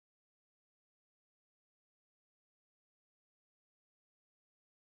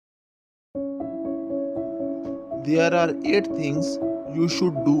There are 8 things you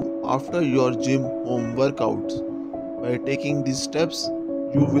should do after your gym home workouts. By taking these steps,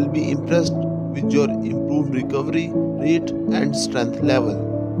 you will be impressed with your improved recovery rate and strength level.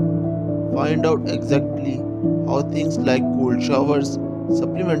 Find out exactly how things like cold showers,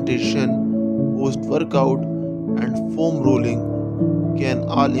 supplementation, post workout, and foam rolling can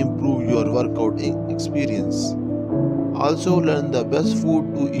all improve your workout experience. Also, learn the best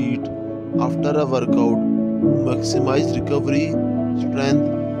food to eat after a workout to maximize recovery, strength,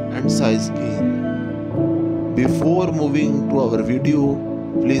 and size gain. Before moving to our video,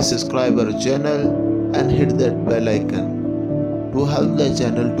 please subscribe our channel and hit that bell icon to help the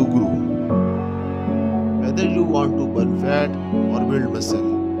channel to grow. Whether you want to burn fat or build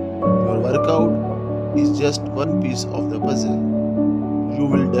muscle, your workout is just one piece of the puzzle. You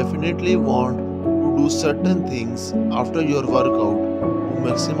will definitely want to do certain things after your workout to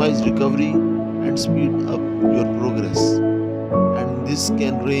maximize recovery and speed up your progress. And this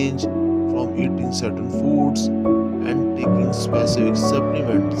can range from eating certain foods and taking specific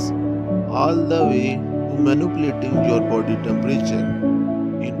supplements all the way to manipulating your body temperature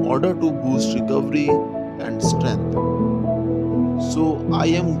in order to boost recovery and strength. So I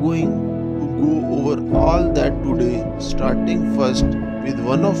am going to go over all that today, starting first with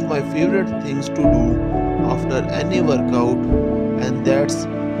one of my favorite things to do after any workout, and that's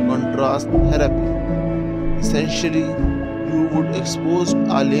contrast therapy. Essentially, you would expose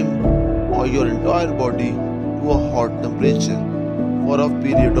a limb or your entire body to a hot temperature for a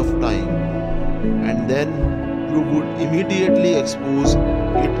period of time, and then you would immediately expose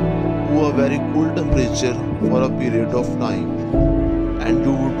it to a very cold temperature for a period of time, and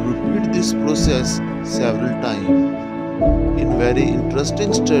you would repeat this process several times. In very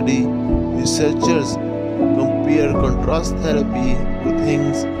interesting study, researchers compare contrast therapy to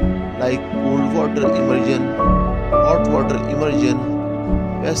things like cold water immersion, hot water immersion,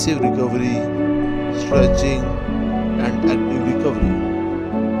 passive recovery, stretching, and active recovery.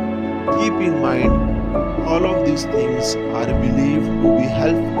 Keep in mind, all of these things are believed to be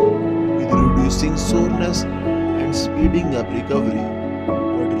helpful with reducing soreness and speeding up recovery.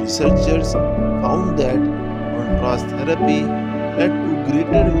 But researchers found that contrast therapy led to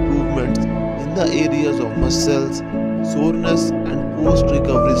greater improvements in the areas of muscles, soreness, and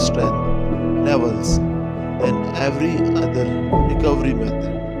post-recovery strength levels than every other recovery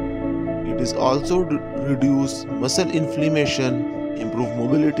method. It is also reduce muscle inflammation, improve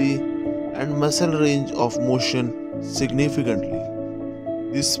mobility, and muscle range of motion significantly.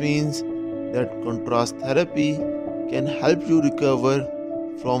 This means that contrast therapy can help you recover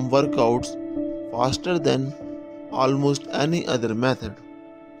from workouts faster than almost any other method.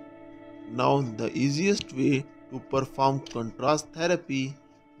 Now, the easiest way to perform contrast therapy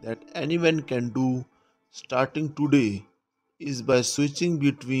that anyone can do starting today is by switching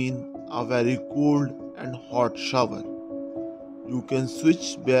between a very cold and hot shower. You can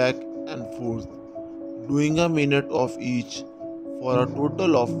switch back and forth, doing a minute of each for a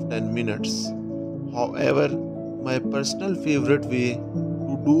total of 10 minutes. However, my personal favorite way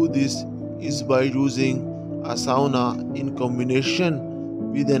to do this is by using a sauna in combination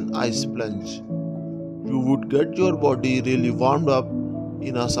with an ice plunge. You would get your body really warmed up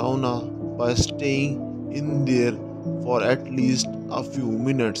in a sauna by staying in there for at least a few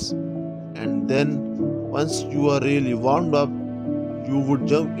minutes, and then once you are really warmed up, you would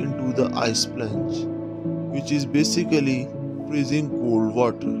jump into the ice plunge, which is basically freezing cold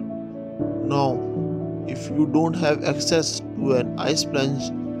water. Now, if you don't have access to an ice plunge,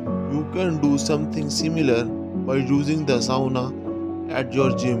 you can do something similar by using the sauna at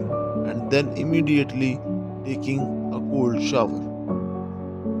your gym and then immediately taking a cold shower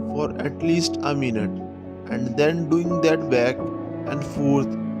for at least a minute, and then doing that back and forth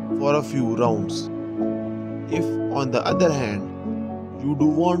for a few rounds. If, on the other hand, you do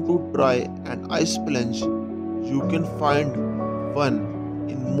want to try an ice plunge, you can find one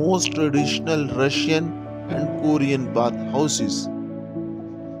in most traditional Russian and Korean bath houses.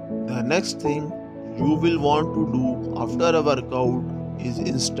 The next thing you will want to do after a workout is,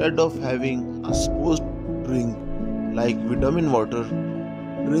 instead of having a sports drink like vitamin water,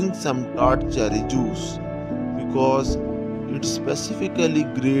 drink some tart cherry juice, because it's specifically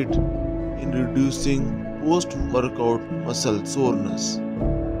great in reducing post-workout muscle soreness.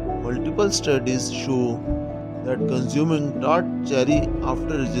 Multiple studies show that consuming tart cherry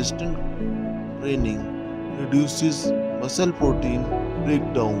after resistance training reduces muscle protein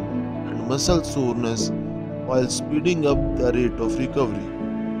breakdown and muscle soreness while speeding up the rate of recovery.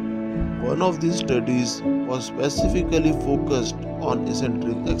 One of these studies was specifically focused on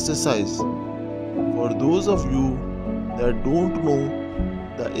eccentric exercise. For those of you that don't know,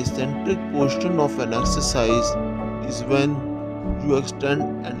 the eccentric portion of an exercise is when you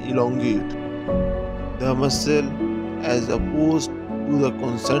extend and elongate the muscle as opposed to the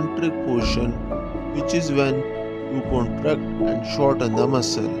concentric portion, which is when you contract and shorten the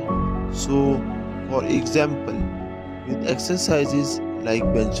muscle. So, for example, with exercises like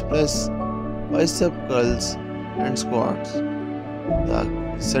bench press, bicep curls, and squats,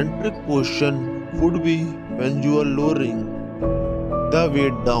 the eccentric portion would be when you are lowering the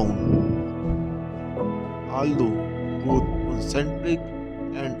weight down. Although both concentric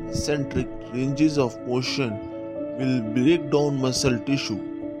and eccentric ranges of motion will break down muscle tissue,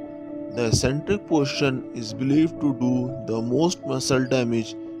 the eccentric portion is believed to do the most muscle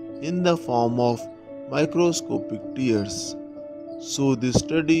damage in the form of microscopic tears. So, this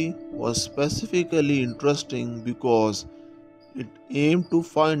study was specifically interesting because it aimed to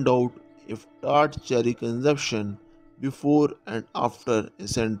find out if tart cherry consumption before and after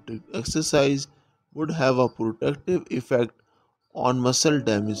eccentric exercise would have a protective effect on muscle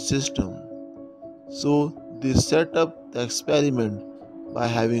damage system. So they set up the experiment by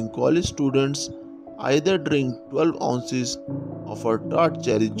having college students either drink 12 ounces of a tart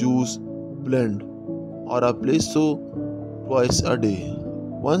cherry juice blend or a pleso twice a day,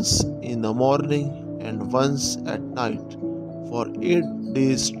 once in the morning and once at night for 8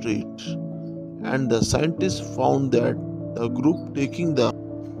 days straight. And the scientists found that the group taking the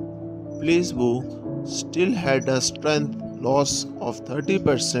placebo still had a strength loss of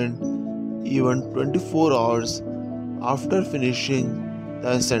 30% even 24 hours after finishing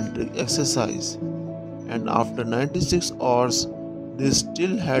the eccentric exercise, and after 96 hours they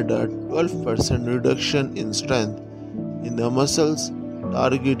still had a 12% reduction in strength in the muscles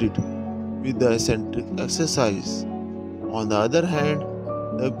targeted with the eccentric exercise. On the other hand,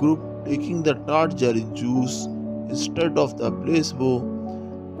 the group taking the tart cherry juice instead of the placebo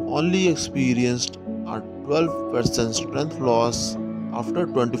only experienced a 12% strength loss after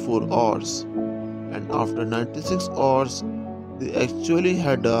 24 hours, and after 96 hours they actually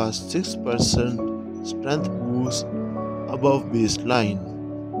had a 6% strength boost above baseline.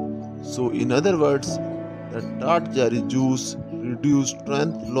 So in other words, the tart cherry juice reduced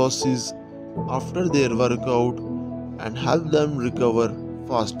strength losses after their workout and helped them recover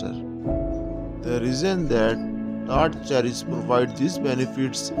faster. The reason that tart cherries provide these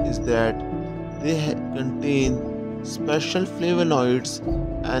benefits is that they contain special flavonoids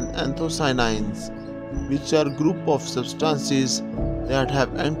and anthocyanins, which are group of substances that have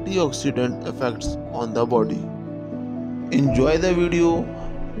antioxidant effects on the body. Enjoy the video.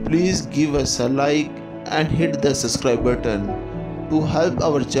 Please give us a like and hit the subscribe button to help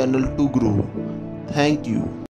our channel to grow. Thank you.